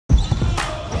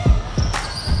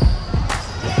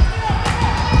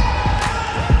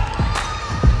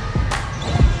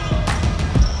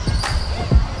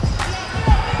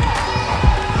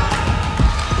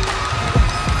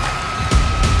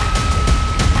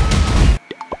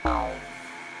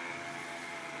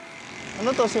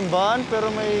Ano to, simbahan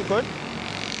pero may court?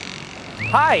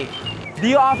 Hi! Do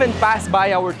you often pass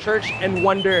by our church and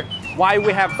wonder why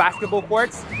we have basketball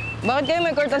courts? Bakit kayo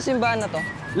may court ang simbahan na to?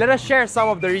 Let us share some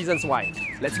of the reasons why.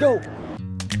 Let's go!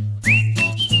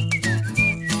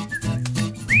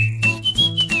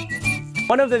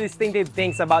 One of the distinctive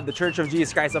things about the Church of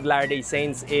Jesus Christ of Latter-day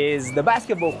Saints is the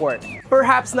basketball court.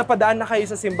 Perhaps napadaan na kayo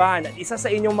sa simbahan at isa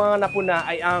sa inyong mga napuna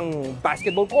ay ang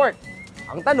basketball court.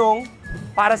 Ang tanong,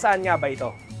 para saan nga ba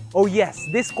ito? Oh yes,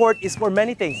 this court is for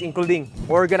many things, including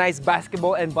organized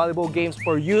basketball and volleyball games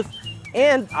for youth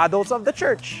and adults of the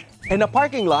church. And a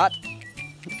parking lot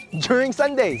during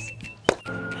Sundays.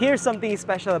 Here's something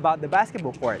special about the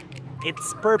basketball court.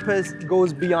 Its purpose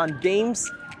goes beyond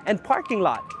games and parking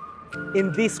lot.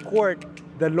 In this court,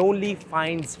 the lonely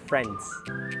finds friends.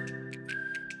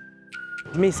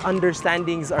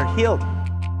 Misunderstandings are healed.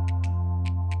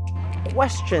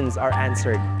 Questions are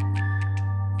answered.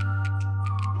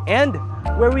 And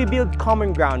where we build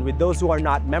common ground with those who are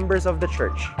not members of the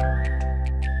church.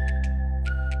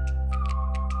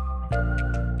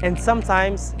 And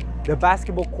sometimes, the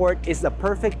basketball court is the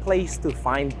perfect place to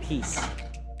find peace.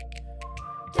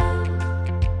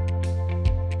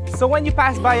 So when you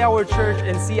pass by our church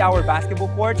and see our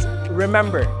basketball courts,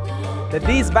 remember that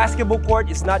this basketball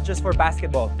court is not just for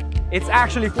basketball. It's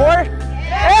actually for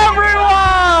everyone!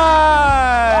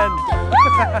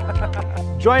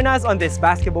 Join us on this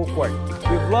basketball court.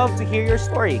 We'd love to hear your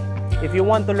story. If you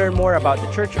want to learn more about the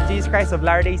Church of Jesus Christ of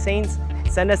Latter-day Saints,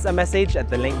 send us a message at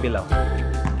the link below.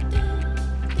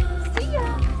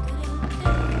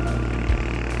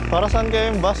 Para saan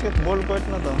kaya yung basketball court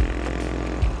na to?